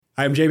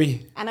I'm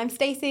Jamie. And I'm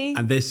Stacey.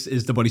 And this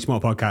is the Body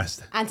Smart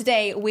Podcast. And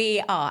today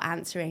we are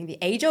answering the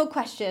age-old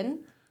question.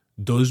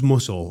 Does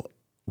muscle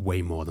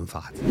weigh more than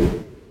fat?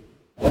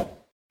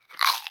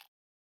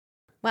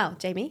 Well,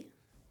 Jamie.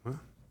 Huh?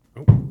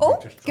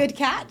 Oh, good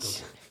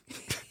catch.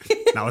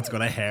 Now it's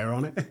got a hair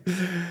on it.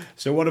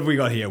 So what have we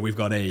got here? We've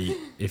got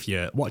if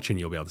you're watching,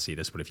 you'll be able to see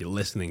this, but if you're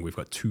listening, we've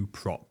got two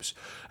props.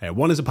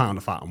 One is a pound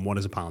of fat and one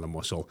is a pound of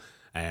muscle.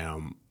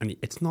 And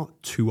it's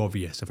not too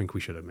obvious. I think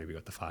we should have maybe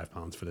got the 5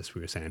 pounds for this,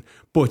 we were saying.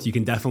 But you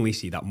can definitely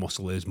see that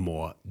muscle is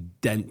more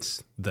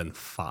dense than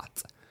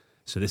fat.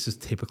 So this is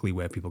typically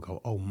where people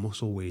go, oh,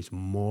 muscle weighs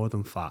more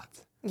than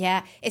fat.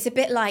 Yeah, it's a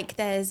bit like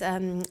there's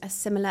a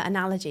similar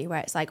analogy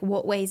where it's like,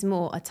 what weighs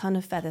more, a ton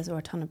of feathers or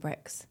a ton of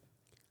bricks?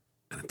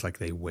 And it's like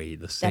they weigh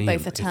the same. They're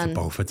both a ton. It's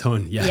both a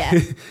ton,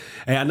 yeah.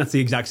 And that's the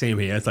exact same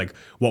here. It's like,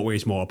 what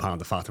weighs more, a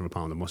pound of fat or a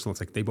pound of muscle? It's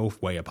like they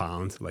both weigh a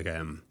pound. Like,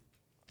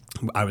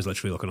 I was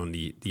literally looking on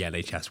the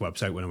NHS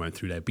website when I went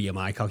through their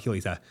BMI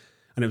calculator,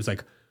 and it was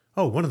like,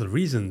 oh, one of the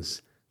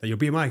reasons that your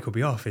BMI could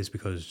be off is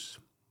because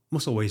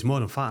muscle weighs more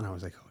than fat. And I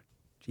was like, oh,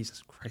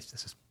 Jesus Christ,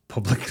 this is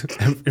public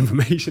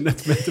information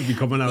that's meant to be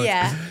coming out.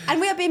 Yeah,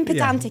 and we are being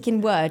pedantic in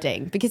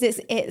wording because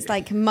it's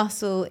like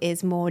muscle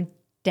is more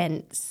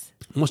dense.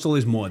 Muscle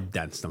is more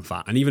dense than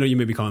fat. And even though you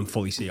maybe can't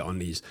fully see it on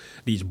these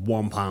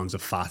 1 pounds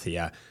of fat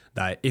here,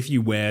 that if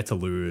you were to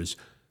lose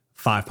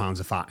 5 pounds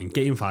of fat and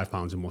gain 5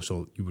 pounds of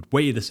muscle, you would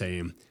weigh the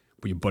same,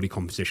 but your body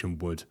composition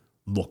would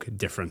look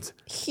different.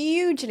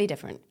 Hugely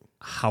different.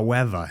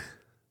 However,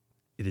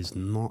 it is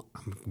not,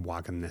 I'm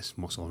wagging this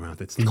muscle around,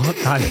 it's not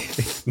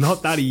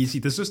that easy.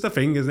 There's just a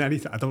thing, isn't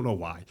it? I don't know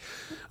why.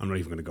 I'm not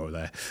even going to go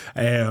there.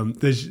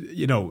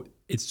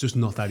 It's just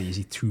not that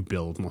easy to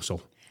build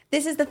muscle.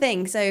 This is the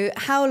thing. So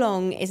how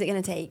long is it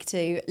going to take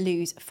to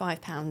lose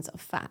 5 pounds of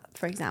fat,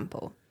 for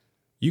example?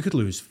 You could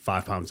lose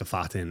 5 pounds of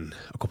fat in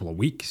a couple of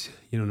weeks.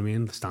 You know what I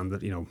mean? The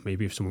standard,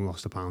 maybe if someone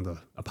lost a pound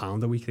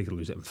a week, they could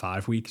lose it in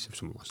 5 weeks. If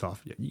someone lost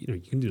half, you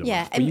can do that.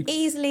 Yeah, and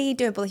easily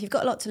doable. If you've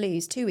got a lot to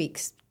lose, 2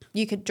 weeks,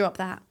 you could drop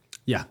that.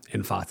 Yeah,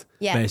 in fat.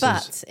 Yeah,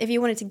 but if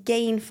you wanted to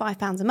gain 5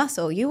 pounds of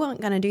muscle, you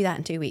aren't going to do that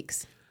in 2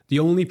 weeks. The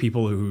only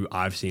people who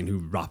I've seen who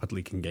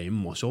rapidly can gain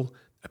muscle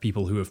are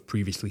people who have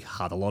previously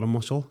had a lot of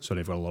muscle. So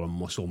they've got a lot of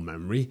muscle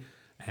memory,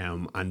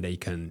 and they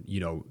can,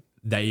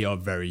 they are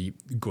very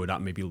good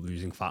at maybe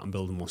losing fat and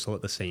building muscle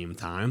at the same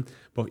time.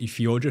 But if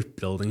you're just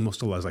building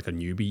muscle as like a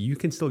newbie, you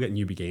can still get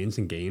newbie gains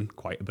and gain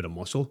quite a bit of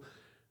muscle.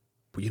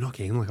 But you're not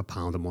gaining like a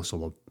pound of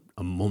muscle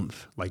a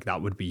month. Like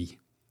that would be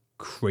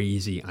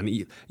crazy.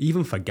 And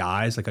even for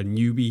guys, like a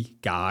newbie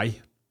guy,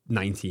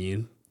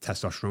 19,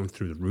 testosterone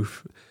through the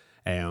roof,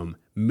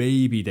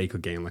 maybe they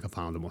could gain like a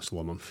pound of muscle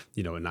a month,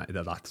 in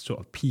that sort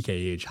of peak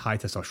age, high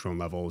testosterone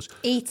levels.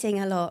 Eating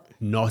a lot.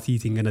 Not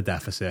eating in a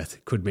deficit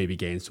could maybe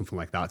gain something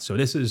like that. So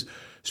this is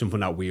something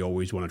that we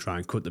always want to try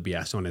and cut the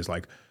BS on, is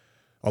like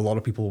a lot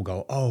of people will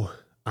go, oh,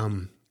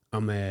 I'm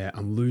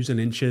losing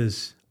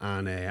inches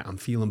and I'm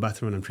feeling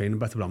better and I'm training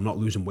better, but I'm not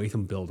losing weight,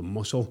 I'm building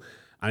muscle.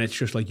 And it's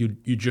just like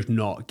you're just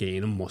not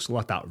gaining muscle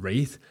at that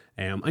rate.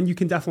 And you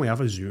can definitely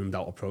have a zoomed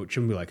out approach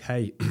and be like,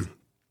 hey,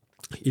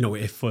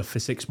 if for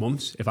 6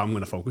 months, if I'm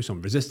going to focus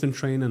on resistance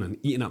training and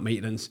eating at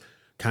maintenance,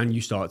 can you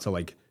start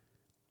to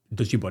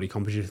does your body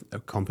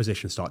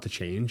composition start to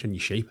change and your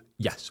shape?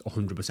 Yes,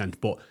 100%.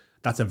 But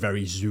that's a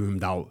very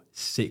zoomed out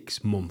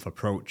 6 month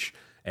approach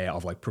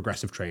of like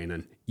progressive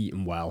training,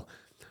 eating well,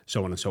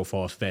 so on and so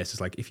forth.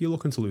 Versus like, if you're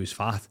looking to lose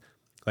fat,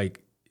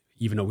 like,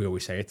 even though we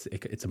always say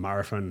it's a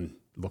marathon,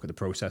 look at the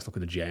process, look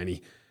at the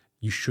journey,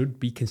 you should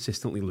be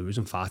consistently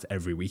losing fat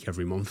every week,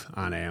 every month.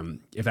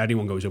 And if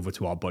anyone goes over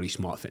to our Body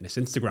Smart Fitness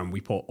Instagram,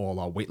 we put all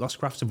our weight loss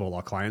graphs of all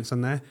our clients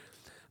on there.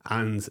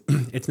 And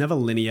it's never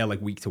linear,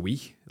 like week to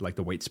week, like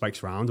the weight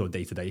spikes around, or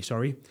day to day,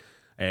 sorry.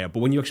 But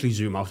when you actually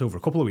zoom out over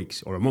a couple of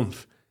weeks or a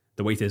month,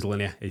 the weight is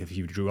linear. If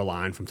you drew a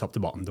line from top to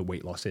bottom, the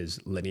weight loss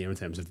is linear in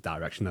terms of the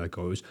direction that it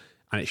goes.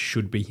 And it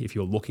should be. If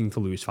you're looking to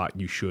lose fat,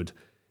 you should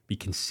be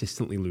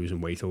consistently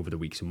losing weight over the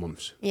weeks and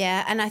months.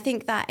 Yeah, and I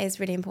think that is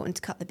really important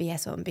to cut the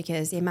BS on,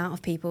 because the amount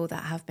of people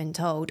that have been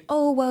told,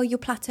 oh, well, you're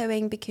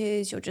plateauing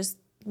because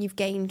you've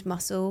gained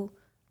muscle,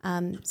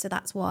 so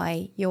that's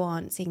why you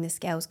aren't seeing the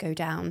scales go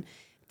down.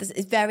 This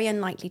is very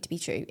unlikely to be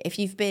true. If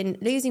you've been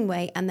losing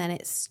weight and then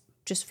it's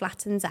just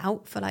flattens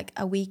out for like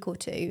a week or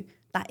two,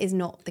 that is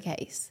not the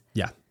case.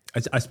 Yeah.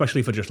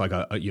 Especially for just like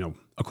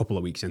a couple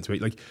of weeks into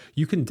it, like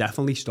you can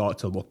definitely start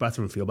to look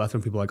better and feel better,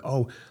 and people are like,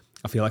 oh,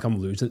 I feel like I'm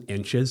losing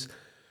inches,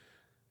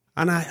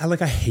 and I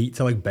hate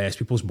to like burst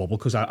people's bubble,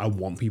 because I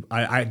want people,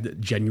 I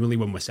genuinely,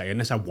 when we're saying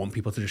this, I want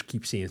people to just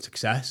keep seeing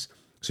success.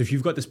 So if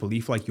you've got this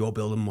belief like you're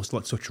building muscle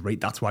at such a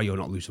rate, that's why you're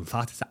not losing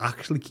fat, it's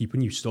actually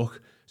keeping you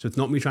stuck. So it's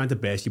not me trying to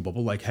burst your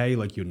bubble like, hey,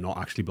 like you're not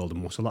actually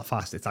building muscle that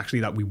fast. It's actually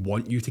that we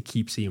want you to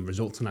keep seeing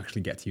results and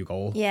actually get to your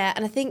goal. Yeah,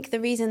 and I think the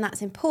reason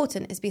that's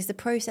important is because the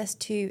process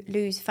to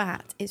lose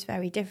fat is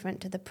very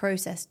different to the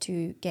process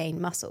to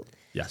gain muscle.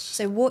 Yes.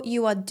 So what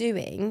you are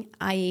doing,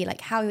 i.e. like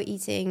how you're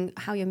eating,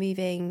 how you're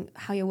moving,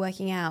 how you're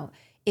working out,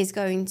 is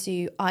going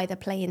to either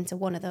play into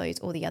one of those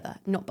or the other,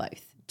 not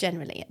both,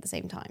 generally at the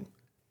same time.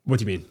 What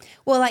do you mean?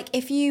 Well, like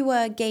if you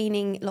were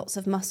gaining lots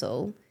of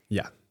muscle,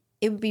 Yeah.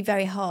 it would be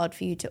very hard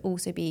for you to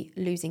also be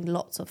losing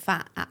lots of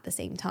fat at the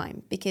same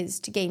time, because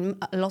to gain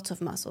a lot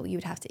of muscle, you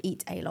would have to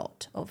eat a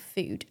lot of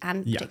food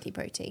and particularly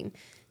protein.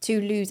 To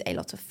lose a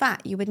lot of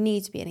fat, you would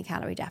need to be in a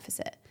calorie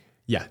deficit.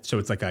 Yeah, so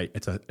it's like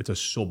it's a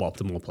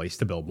suboptimal place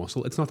to build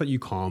muscle. It's not that you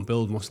can't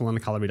build muscle on a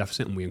calorie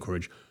deficit, and we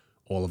encourage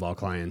all of our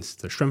clients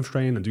to strength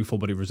train and do full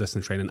body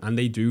resistance training, and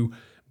they do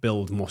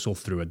build muscle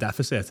through a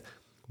deficit.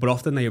 But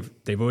often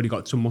they've already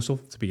got some muscle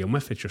to begin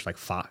with. It's just like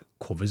fat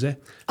covers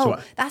it. Oh,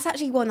 that's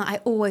actually one that I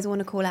always want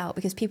to call out,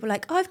 because people are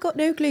like, oh, I've got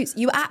no glutes.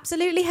 You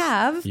absolutely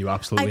have. You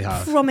absolutely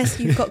have. I promise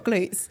you've got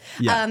glutes.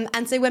 Yeah.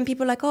 And so when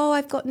people are like, oh,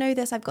 I've got no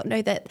this, I've got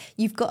no that,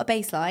 you've got a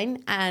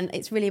baseline. And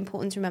it's really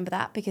important to remember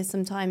that, because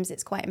sometimes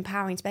it's quite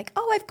empowering to be like,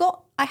 oh,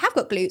 I have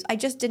got glutes. I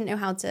just didn't know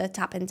how to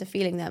tap into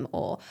feeling them,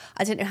 or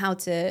I didn't know how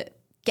to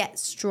get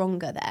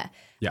stronger there.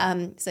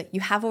 Yeah. So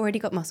you have already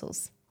got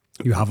muscles.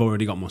 You have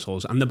already got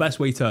muscles. And the best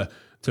way to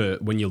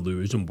when you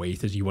lose and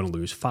weight is you want to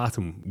lose fat.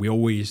 And we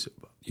always,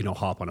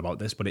 harp on about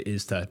this, but it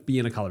is to be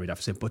in a calorie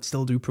deficit, but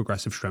still do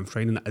progressive strength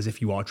training as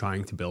if you are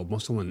trying to build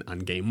muscle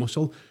and gain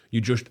muscle.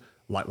 You just,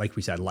 like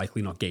we said,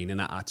 likely not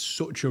gaining it at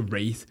such a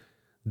rate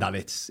that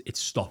it's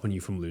stopping you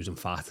from losing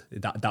fat.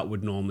 That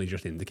would normally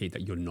just indicate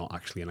that you're not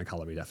actually in a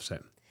calorie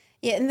deficit.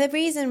 Yeah, and the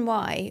reason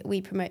why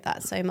we promote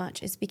that so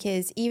much is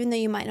because even though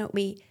you might not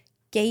be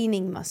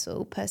gaining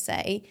muscle per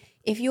se,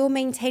 if you're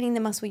maintaining the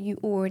muscle you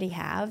already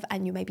have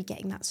and you may be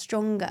getting that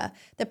stronger,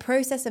 the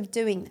process of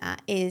doing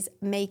that is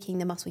making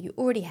the muscle you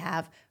already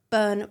have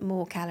burn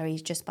more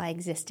calories just by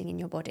existing in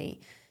your body.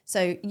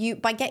 So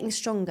by getting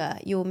stronger,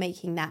 you're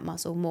making that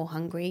muscle more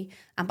hungry.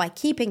 And by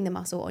keeping the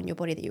muscle on your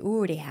body that you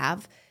already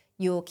have,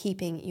 you're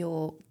keeping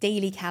your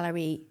daily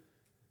calorie,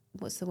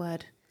 what's the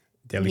word?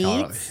 Daily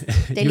needs?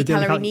 Daily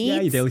calorie needs?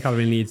 Yeah, your daily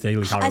calorie needs,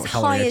 daily calorie as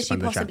high as you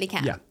expenditure. possibly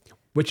can. Yeah.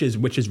 Which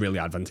is really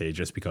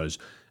advantageous, because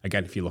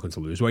again, if you're looking to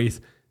lose weight,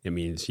 it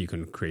means you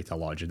can create a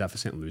larger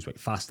deficit and lose weight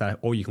faster,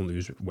 or you can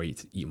lose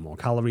weight eating more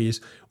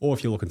calories, or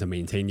if you're looking to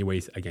maintain your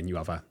weight, again, you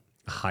have a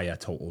higher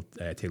total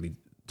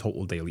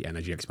daily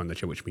energy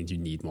expenditure, which means you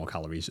need more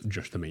calories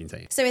just to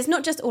maintain. So it's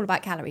not just all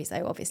about calories,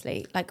 though,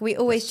 obviously. Like we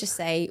always just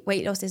say,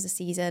 weight loss is a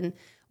season.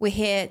 We're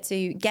here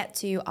to get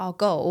to our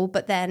goal,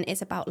 but then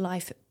it's about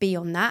life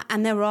beyond that.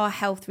 And there are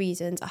health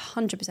reasons,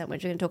 100%,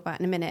 which we're going to talk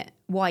about in a minute,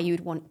 why you'd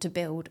want to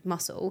build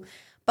muscle.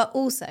 But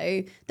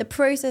also the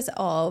process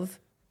of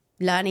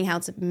learning how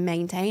to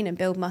maintain and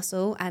build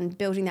muscle and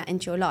building that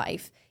into your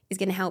life is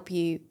going to help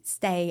you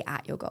stay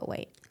at your goal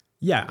weight.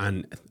 Yeah,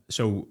 and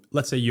so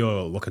let's say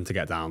you're looking to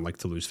get down, like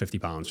to lose 50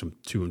 pounds from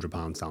 200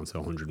 pounds down to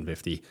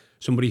 150.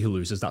 Somebody who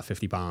loses that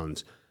 50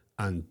 pounds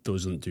and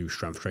doesn't do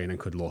strength training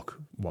could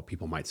look what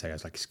people might say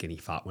as like skinny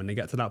fat when they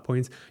get to that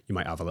point. You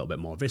might have a little bit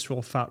more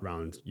visceral fat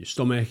around your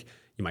stomach.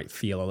 You might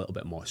feel a little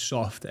bit more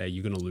soft.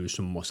 You're going to lose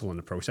some muscle in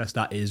the process.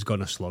 That is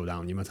going to slow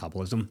down your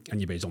metabolism and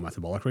your basal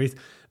metabolic rate.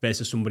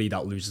 Versus somebody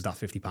that loses that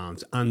 50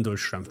 pounds and does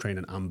strength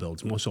training and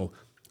builds muscle,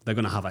 they're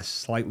going to have a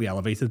slightly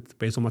elevated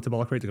basal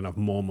metabolic rate. They're going to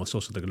have more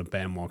muscle, so they're going to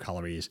burn more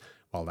calories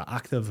while they're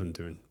active and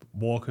doing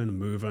walking,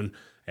 moving,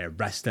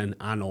 resting,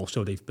 and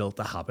also they've built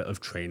the habit of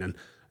training.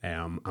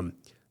 And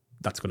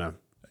that's going to,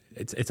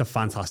 it's a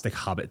fantastic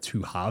habit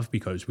to have,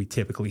 because we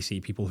typically see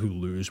people who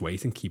lose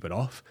weight and keep it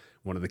off.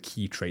 One of the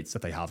key traits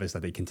that they have is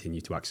that they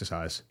continue to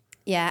exercise.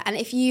 Yeah, and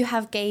if you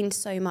have gained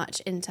so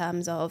much in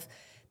terms of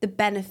the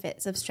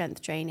benefits of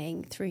strength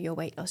training through your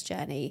weight loss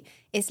journey,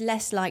 it's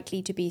less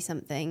likely to be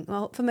something,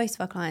 well, for most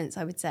of our clients,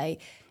 I would say,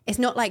 it's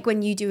not like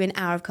when you do an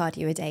hour of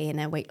cardio a day in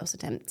a weight loss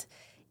attempt.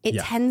 It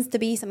tends to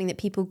be something that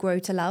people grow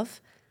to love.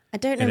 I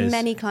don't know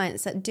many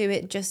clients that do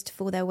it just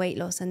for their weight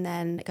loss and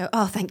then go,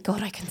 oh, thank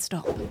God I can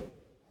stop.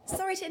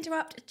 Sorry to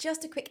interrupt,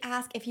 just a quick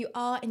ask. If you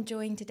are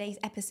enjoying today's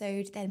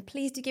episode, then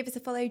please do give us a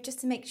follow just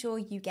to make sure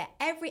you get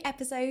every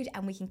episode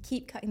and we can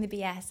keep cutting the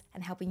BS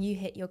and helping you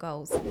hit your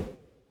goals.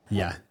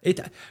 Yeah.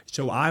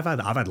 So I've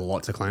had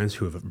lots of clients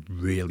who have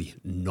really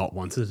not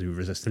wanted to do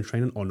resistance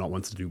training or not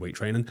wanted to do weight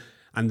training.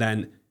 And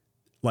then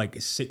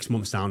like 6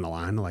 months down the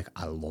line, they're like,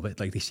 I love it.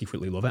 Like they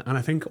secretly love it. And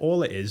I think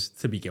all it is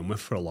to begin with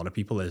for a lot of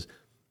people is,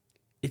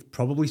 it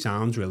probably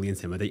sounds really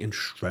intimidating,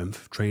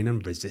 strength training,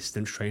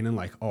 resistance training,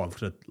 like, oh, I'm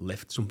going to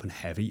lift something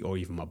heavy or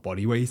even my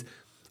body weight.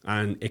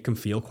 And it can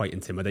feel quite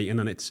intimidating.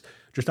 And it's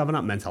just having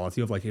that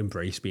mentality of like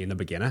embrace being a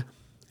beginner.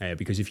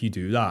 Because if you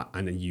do that,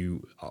 and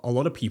then a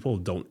lot of people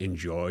don't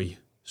enjoy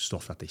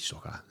stuff that they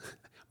suck at,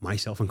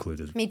 myself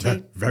included. Me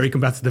too. Very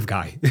competitive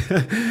guy.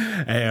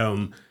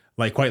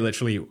 Like quite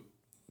literally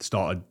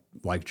started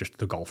like just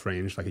the golf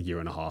range like a year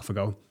and a half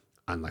ago,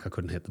 and like I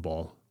couldn't hit the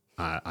ball.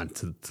 And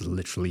to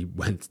literally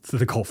went to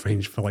the golf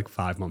range for like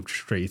 5 months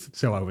straight.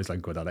 So I was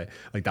like good at it.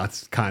 Like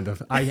that's kind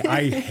of, I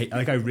hate,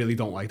 like I really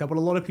don't like that, but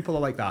a lot of people are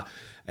like that.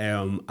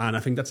 And I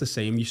think that's the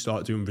same. You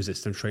start doing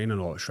resistance training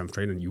or strength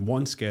training, you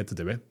weren't scared to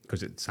do it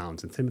because it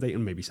sounds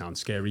intimidating, maybe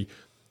sounds scary.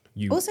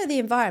 Also the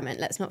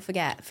environment, let's not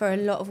forget, for a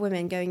lot of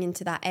women going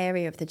into that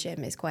area of the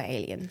gym is quite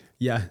alien.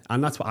 Yeah.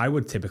 And that's what I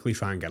would typically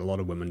try and get a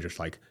lot of women just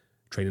like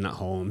training at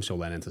home. So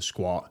learning to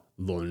squat,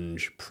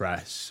 lunge,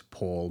 press,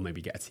 pull,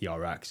 maybe get a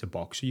TRX, a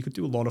box. So you could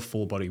do a lot of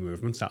full body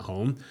movements at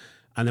home.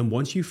 And then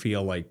once you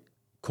feel like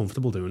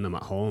comfortable doing them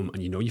at home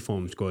and you know your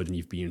form's good and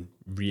you've been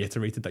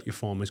reiterated that your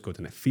form is good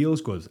and it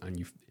feels good, and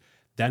you've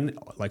then,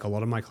 like, a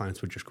lot of my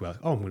clients would just go like,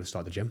 oh, I'm going to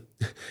start the gym.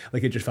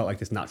 Like, it just felt like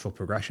this natural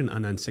progression.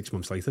 And then 6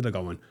 months later, they're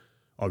going,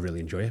 oh, I really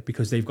enjoy it,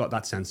 because they've got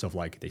that sense of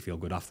like, they feel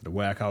good after the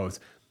workout.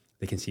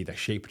 They can see their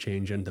shape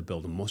changing, they're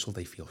building muscle,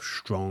 they feel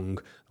strong.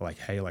 They're like,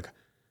 hey, like,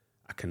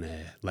 I can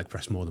leg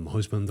press more than my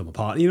husband or my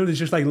partner. You know, there's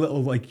just like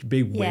little like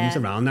big wins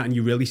around that. And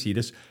you really see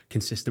this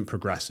consistent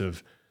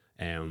progressive,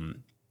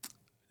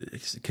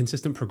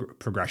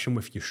 progression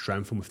with your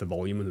strength and with the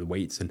volume and the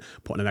weights and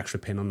putting an extra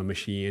pin on the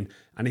machine.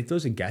 And it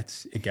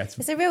gets.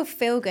 It's a real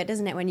feel good,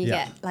 isn't it? When you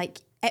get like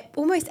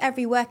almost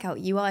every workout,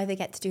 you either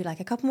get to do like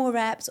a couple more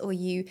reps, or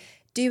you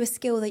do a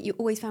skill that you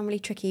always found really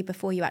tricky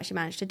before you actually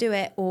manage to do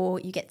it, or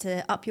you get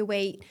to up your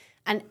weight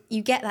and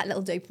you get that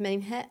little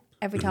dopamine hit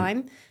every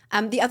time.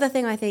 The other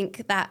thing I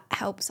think that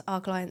helps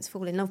our clients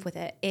fall in love with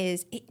it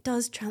is it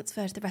does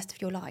transfer to the rest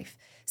of your life.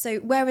 So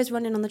whereas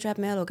running on the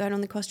treadmill or going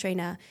on the cross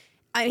trainer,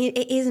 I mean,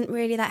 it isn't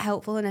really that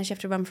helpful unless you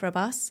have to run for a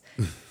bus.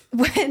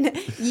 When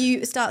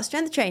you start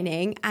strength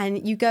training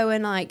and you go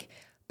and like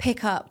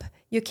pick up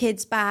your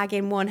kid's bag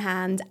in one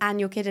hand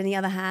and your kid in the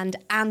other hand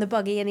and the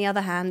buggy in the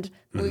other hand.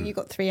 Well, you've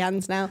got 3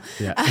 hands now.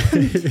 Yeah.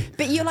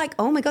 But you're like,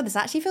 oh my God, this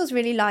actually feels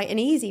really light and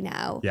easy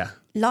now. Yeah.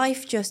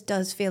 Life just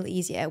does feel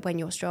easier when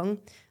you're strong.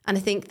 And I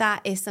think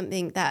that is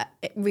something that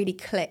it really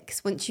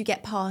clicks once you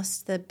get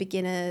past the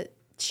beginner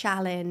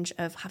challenge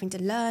of having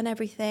to learn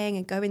everything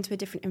and go into a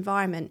different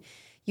environment.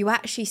 You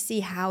actually see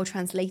how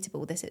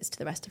translatable this is to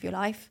the rest of your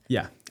life.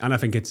 Yeah. And I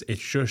think it's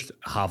just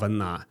having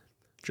that,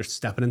 just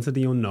stepping into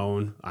the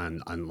unknown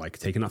and like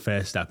taking that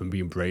first step and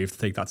being brave to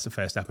take that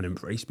first step and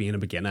embrace being a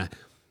beginner.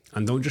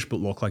 And don't just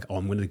look like, oh,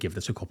 I'm going to give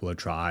this a couple of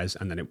tries,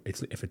 and then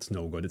if it's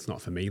no good, it's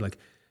not for me. Like,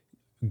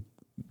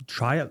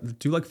 try it,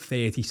 do like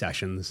 30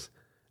 sessions.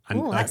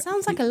 Oh, that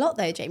sounds like a lot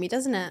though, Jamie,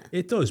 doesn't it?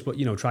 It does, but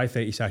try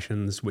 30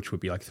 sessions, which would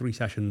be like 3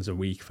 sessions a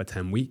week for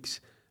 10 weeks.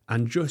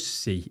 And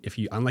just see if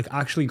you, and like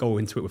actually go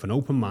into it with an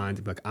open mind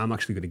and be like, I'm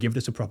actually going to give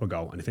this a proper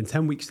go. And if in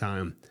 10 weeks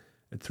time,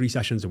 3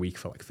 sessions a week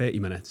for like 30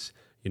 minutes,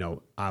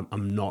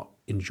 I'm not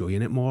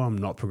enjoying it more, I'm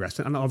not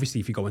progressing. And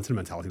obviously if you go into the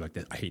mentality like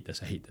this, I hate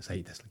this,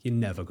 like you're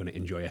never going to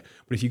enjoy it.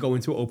 But if you go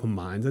into it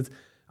open-minded,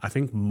 I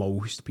think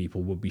most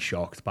people would be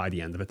shocked by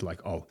the end of it.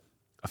 Like, oh,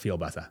 I feel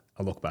better,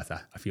 I look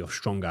better, I feel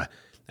stronger.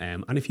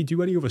 And if you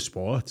do any other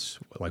sports,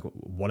 like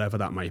whatever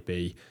that might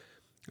be,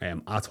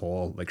 at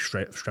all, like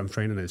strength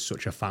training is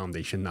such a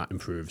foundation that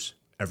improves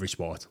every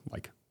sport.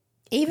 Like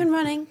even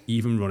running.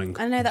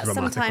 I know that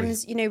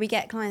sometimes, we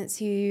get clients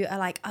who are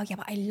like, oh yeah,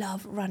 but I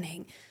love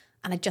running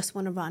and I just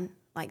want to run.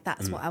 Like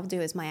that's what I'll do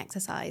as my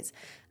exercise.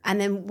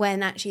 And then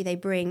when actually they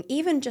bring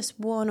even just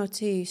 1 or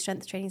 2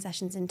 strength training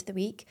sessions into the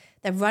week,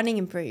 their running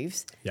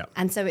improves. Yeah.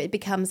 And so it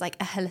becomes like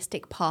a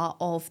holistic part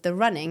of the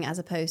running as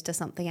opposed to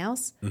something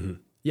else. Mm-hmm.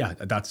 Yeah,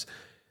 that's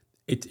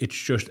it. It's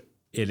just,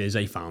 it is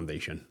a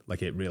foundation.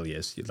 Like it really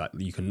is. Like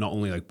you can not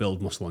only like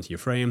build muscle onto your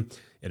frame,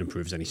 it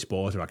improves any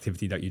sport or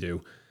activity that you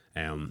do.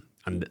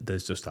 And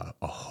there's just a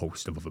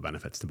host of other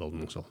benefits to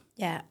building muscle.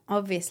 Yeah,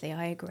 obviously,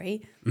 I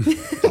agree.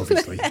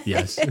 Obviously,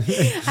 yes.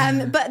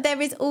 But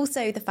there is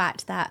also the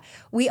fact that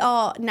we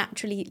are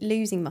naturally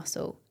losing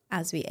muscle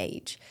as we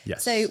age.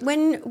 Yes. So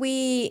when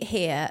we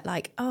hear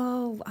like,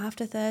 oh,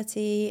 after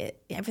 30,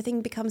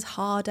 everything becomes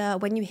harder.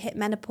 When you hit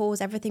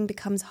menopause, everything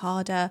becomes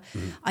harder.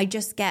 I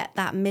just get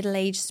that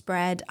middle-age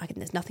spread.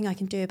 There's nothing I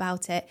can do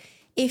about it.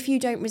 If you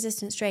don't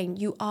resistance train,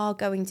 you are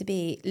going to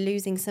be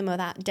losing some of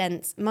that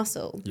dense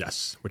muscle.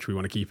 Yes, which we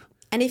want to keep.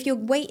 And if your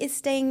weight is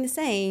staying the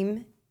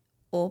same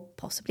or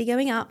possibly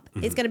going up,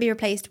 it's going to be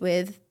replaced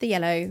with the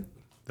yellow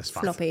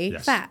floppy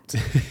fat.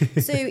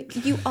 So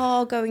you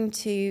are going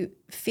to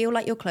feel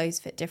like your clothes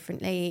fit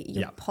differently.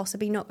 You're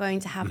possibly not going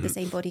to have the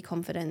same body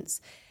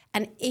confidence.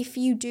 And if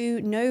you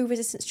do no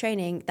resistance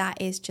training, that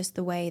is just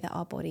the way that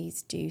our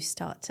bodies do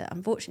start to,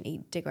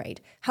 unfortunately, degrade.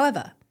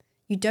 However,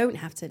 you don't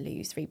have to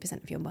lose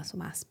 3% of your muscle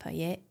mass per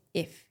year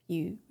if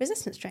you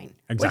resistance train,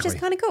 which is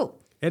kind of cool.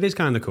 It is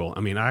kind of cool. I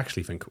mean, I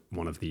actually think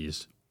one of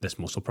this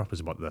muscle prop is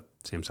about the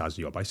same size as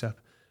your bicep.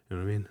 You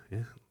know what I mean?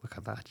 Yeah, look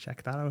at that.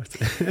 Check that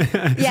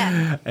out.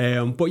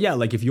 Yeah. But yeah,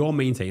 like if you're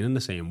maintaining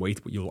the same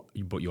weight, but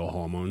your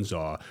hormones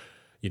are,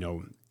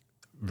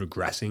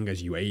 regressing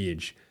as you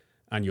age,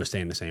 and you're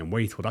staying the same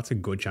weight, well, that's a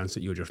good chance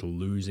that you're just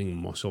losing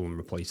muscle and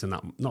replacing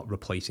that, not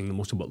replacing the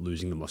muscle, but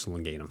losing the muscle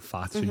and gaining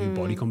fat. So your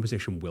body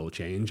composition will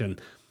change.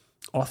 And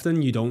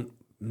often you don't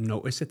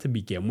notice it to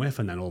begin with,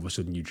 and then all of a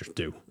sudden you just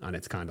do. And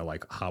it's kind of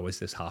like, how has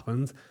this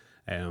happened?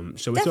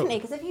 So definitely,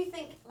 because if you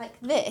think like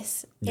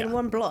this in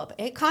one blob,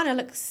 it kind of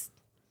looks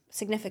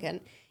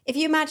significant. If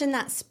you imagine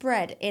that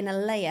spread in a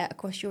layer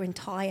across your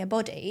entire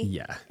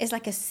body, it's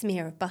like a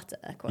smear of butter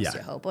across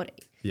your whole body.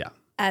 Yeah.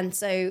 And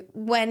so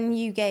when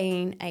you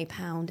gain a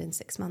pound in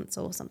 6 months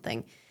or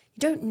something, you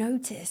don't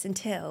notice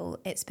until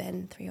it's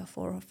been 3 or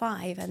 4 or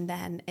 5, and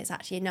then it's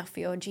actually enough for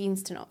your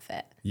genes to not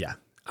fit. Yeah.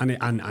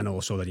 And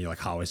also then you're like,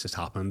 how has this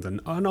happened?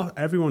 And not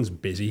everyone's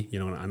busy, you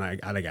know, and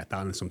I get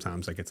that. And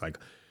sometimes like it's like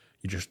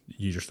you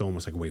just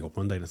almost like wake up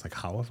one day and it's like,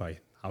 how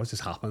has this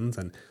happened?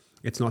 And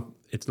it's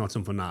not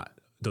something that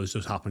does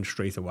just happen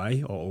straight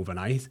away or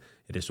overnight.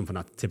 It is something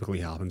that typically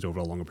happens over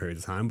a longer period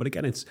of time. But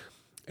again, it's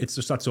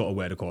just that sort of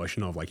word of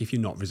caution of like, if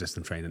you're not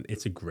resistant training,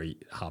 it's a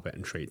great habit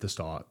and trait to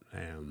start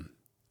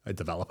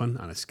developing,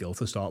 and a skill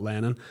to start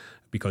learning,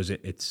 because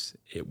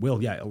it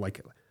will, yeah, like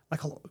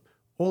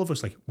all of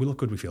us, like, we look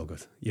good, we feel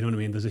good. You know what I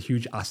mean? There's a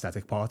huge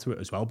aesthetic part to it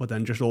as well, but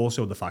then just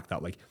also the fact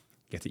that like you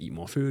get to eat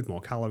more food,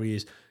 more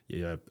calories,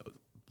 you're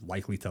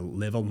likely to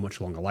live a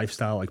much longer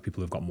lifestyle. Like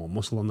people who've got more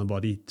muscle on their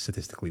body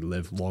statistically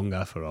live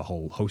longer for a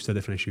whole host of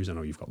different issues. I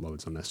know you've got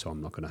loads on this, so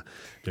I'm not going to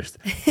just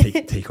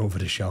take over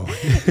the show.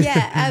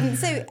 Yeah.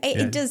 So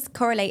it does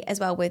correlate as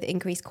well with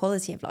increased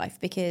quality of life,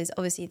 because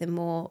obviously the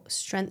more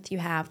strength you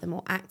have, the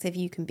more active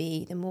you can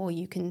be, the more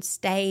you can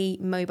stay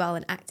mobile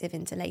and active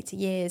into later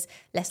years,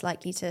 less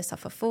likely to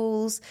suffer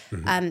falls.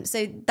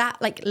 So that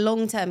like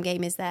long-term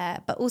game is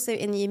there, but also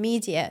in the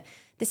immediate,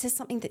 this is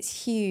something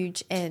that's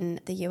huge in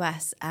the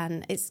US,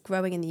 and it's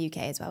growing in the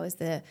UK as well, as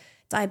the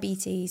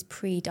diabetes,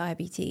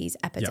 pre-diabetes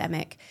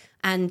epidemic.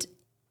 And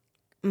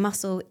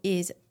muscle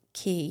is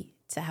key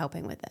to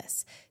helping with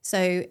this.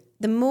 So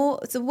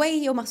the way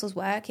your muscles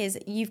work is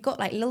you've got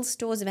like little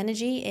stores of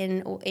energy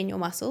in your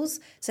muscles,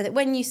 so that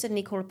when you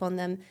suddenly call upon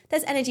them,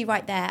 there's energy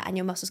right there and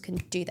your muscles can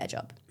do their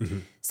job.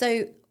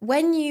 So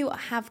when you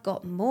have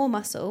got more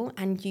muscle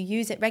and you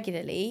use it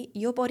regularly,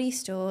 your body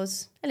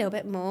stores a little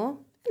bit more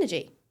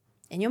energy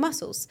in your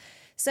muscles.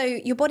 So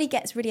your body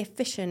gets really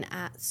efficient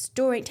at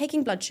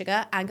taking blood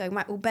sugar and going,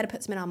 right, we'll better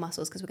put some in our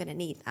muscles because we're going to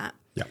need that,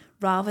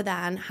 rather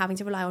than having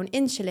to rely on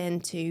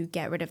insulin to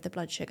get rid of the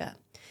blood sugar.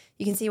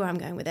 You can see where I'm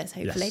going with this,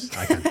 hopefully. Yes,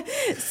 I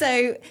can.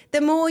 So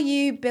the more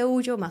you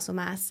build your muscle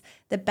mass,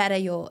 the better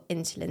your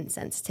insulin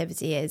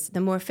sensitivity is. The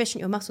more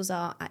efficient your muscles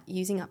are at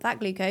using up that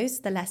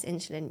glucose, the less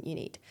insulin you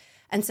need.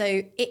 And so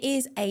it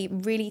is a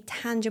really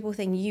tangible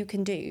thing you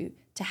can do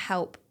to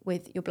help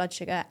with your blood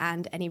sugar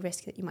and any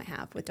risk that you might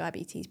have with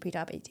diabetes,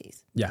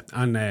 pre-diabetes. Yeah,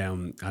 and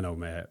I know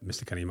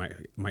Mr. Kenny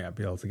might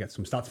be able to get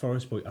some stats for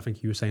us, but I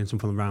think you were saying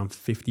something around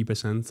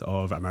 50%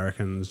 of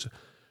Americans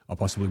are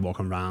possibly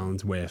walking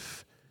around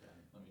with...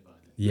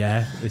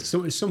 Yeah, it's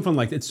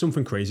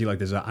something crazy like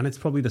this, and it's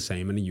probably the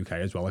same in the UK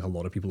as well. Like a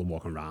lot of people are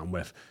walking around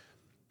with,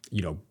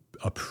 you know,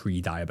 a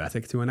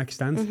pre-diabetic to an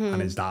extent.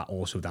 And is that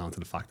also down to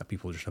the fact that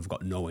people just have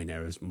got nowhere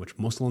near as much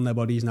muscle in their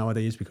bodies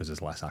nowadays because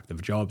there's less active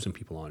jobs and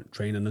people aren't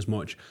training as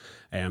much?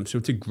 So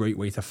it's a great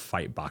way to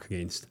fight back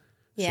against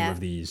some of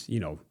these, you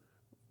know,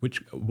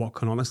 what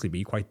can honestly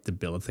be quite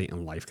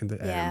debilitating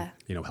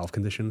health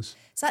conditions.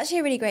 It's actually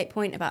a really great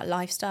point about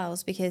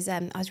lifestyles, because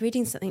I was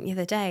reading something the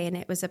other day, and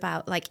it was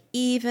about like,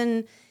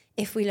 even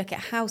if we look at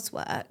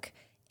housework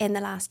in the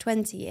last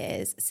 20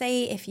 years,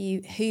 say if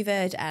you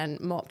hoovered and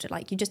mopped,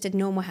 like you just did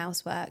normal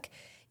housework,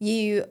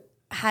 you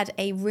had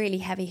a really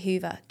heavy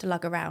hoover to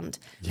lug around.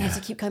 You had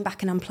to keep going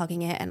back and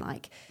unplugging it and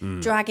like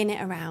dragging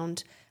it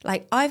around.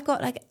 Like I've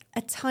got like a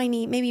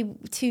tiny, maybe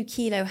 2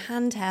 kilo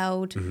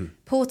handheld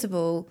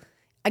portable.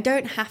 I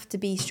don't have to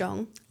be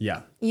strong.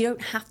 Yeah. You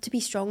don't have to be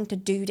strong to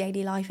do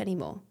daily life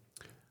anymore.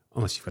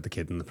 Unless you've got the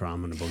kid in the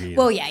pram and the buggy.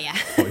 Well, yeah.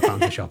 40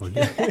 pounds of shopping.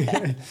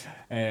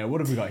 What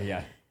have we got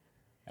here?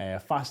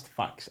 Fast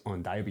facts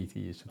on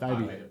diabetes.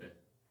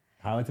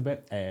 Highlight a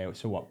bit.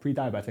 So what?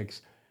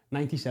 Pre-diabetics,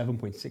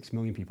 97.6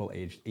 million people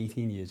aged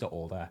 18 years or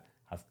older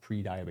have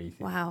pre-diabetes.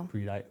 Wow.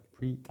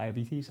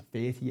 Pre-diabetes,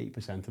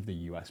 38% of the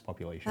US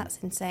population. That's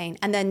insane.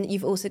 And then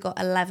you've also got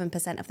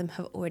 11% of them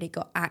have already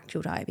got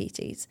actual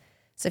diabetes.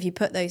 So if you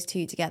put those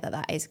two together,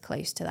 that is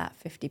close to that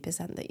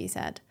 50% that you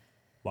said.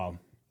 Wow.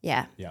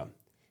 Yeah. Yeah.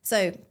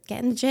 So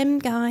get in the gym,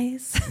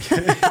 guys.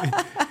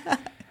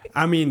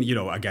 I mean, you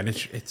know, again,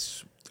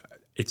 it's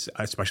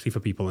especially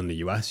for people in the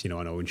US, you know,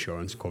 I know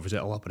insurance covers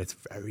it a lot, but it's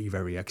very,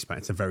 very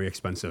expensive. It's a very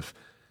expensive,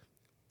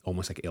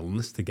 almost like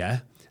illness to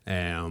get.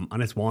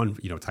 And it's one,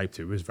 you know, type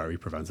 2 is very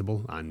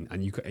preventable.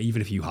 And you could,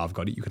 even if you have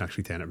got it, you can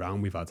actually turn it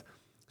around. We've had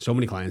so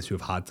many clients who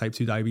have had type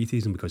 2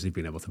 diabetes, and because they've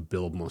been able to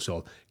build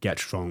muscle, get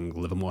strong,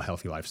 live a more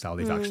healthy lifestyle,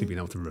 they've actually been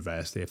able to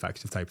reverse the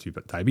effects of type 2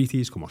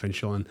 diabetes, come off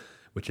insulin,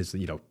 which is,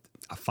 you know,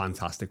 a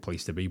fantastic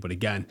place to be. But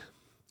again,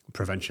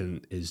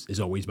 prevention is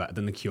always better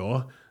than the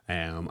cure.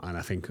 And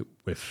I think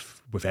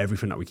with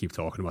everything that we keep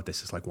talking about,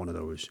 this is like one of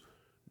those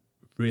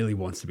really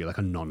wants to be like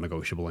a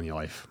non-negotiable in your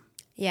life.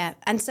 Yeah.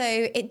 And so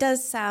it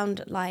does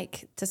sound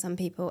like, to some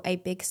people, a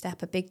big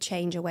step, a big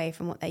change away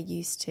from what they're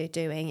used to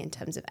doing in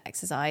terms of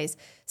exercise.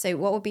 So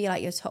what would be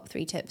like your top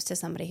 3 tips to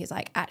somebody who's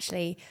like,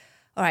 actually,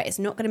 all right, it's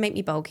not going to make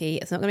me bulky,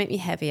 it's not going to make me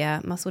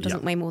heavier, muscle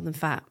doesn't weigh more than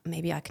fat,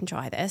 maybe I can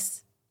try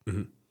this?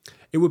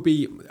 It would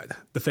be,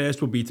 the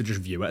first would be to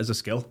just view it as a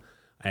skill.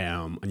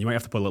 And you might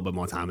have to put a little bit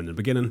more time in the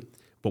beginning,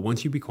 but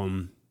once you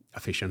become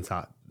efficient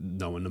at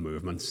knowing the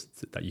movements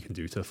that you can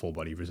do to full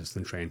body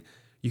resistance train,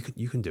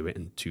 you can do it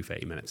in 2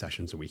 30-minute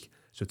sessions a week.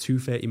 So 2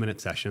 30-minute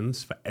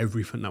sessions for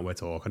everything that we're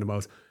talking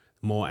about: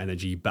 more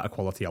energy, better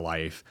quality of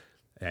life,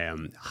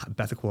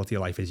 better quality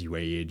of life as you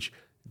age,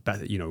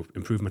 better,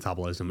 improve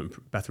metabolism,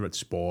 better at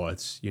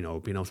sports, being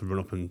able to run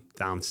up and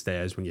down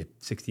stairs when you're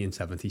 60 and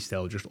 70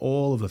 still, just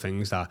all of the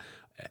things that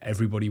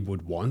everybody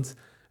would want.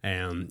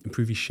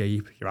 Improve your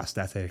shape, your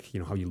aesthetic,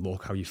 how you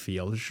look, how you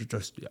feel. There's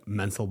just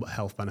mental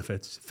health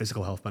benefits,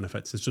 physical health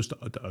benefits. There's just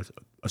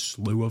a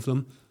slew of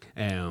them.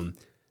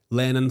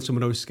 Learning some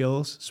of those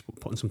skills,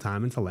 putting some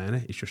time into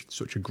learning, it's just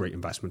such a great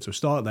investment. So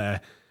start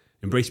there,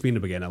 embrace being a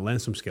beginner, learn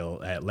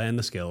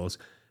the skills,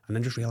 and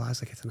then just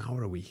realize it's an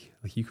hour a week.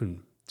 You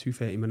can 2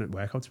 30-minute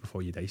workouts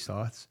before your day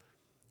starts.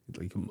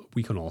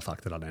 We can all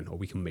factor that in, or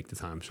we can make the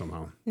time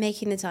somehow.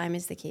 Making the time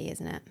is the key,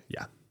 isn't it?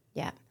 Yeah.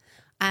 Yeah.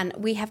 And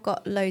we have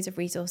got loads of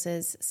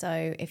resources.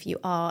 So if you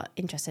are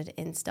interested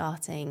in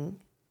starting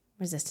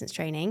resistance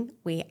training,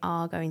 we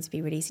are going to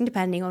be releasing,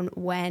 depending on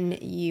when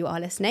you are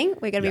listening,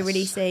 we're going to be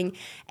releasing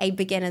a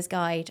beginner's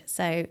guide.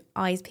 So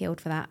eyes peeled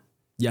for that.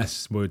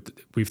 Yes,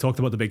 we've talked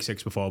about the big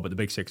 6 before, but the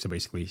big 6 are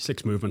basically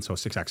 6 movements or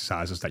 6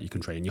 exercises that you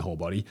can train your whole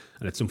body.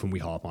 And it's something we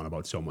harp on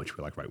about so much.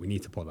 We're like, right, we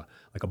need to put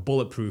a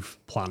bulletproof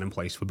plan in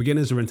place for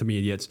beginners or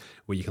intermediates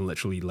where you can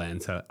literally learn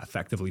to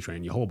effectively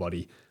train your whole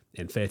body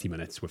in 30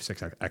 minutes with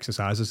 6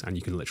 exercises, and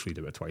you can literally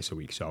do it twice a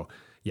week. So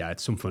yeah,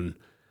 it's something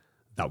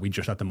that we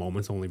just at the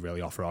moment only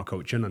really offer our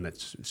coaching, and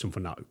it's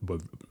something that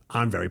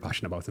I'm very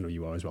passionate about. I know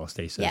you are as well,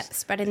 Stacey. Yep,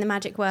 spreading the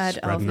magic word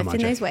of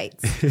lifting those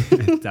weights.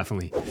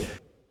 Definitely.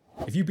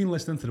 If you've been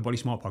listening to the Body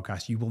Smart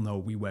podcast, you will know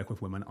we work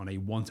with women on a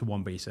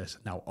one-to-one basis.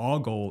 Now, our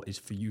goal is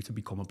for you to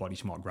become a Body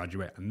Smart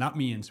graduate, and that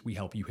means we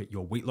help you hit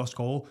your weight loss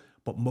goal,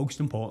 but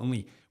most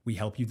importantly, we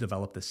help you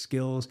develop the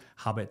skills,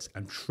 habits,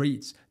 and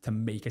traits to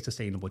make a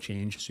sustainable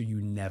change so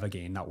you never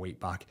gain that weight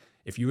back.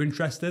 If you're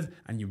interested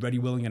and you're ready,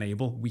 willing, and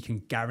able, we can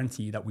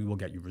guarantee that we will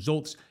get you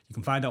results. You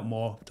can find out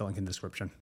more with the link in the description.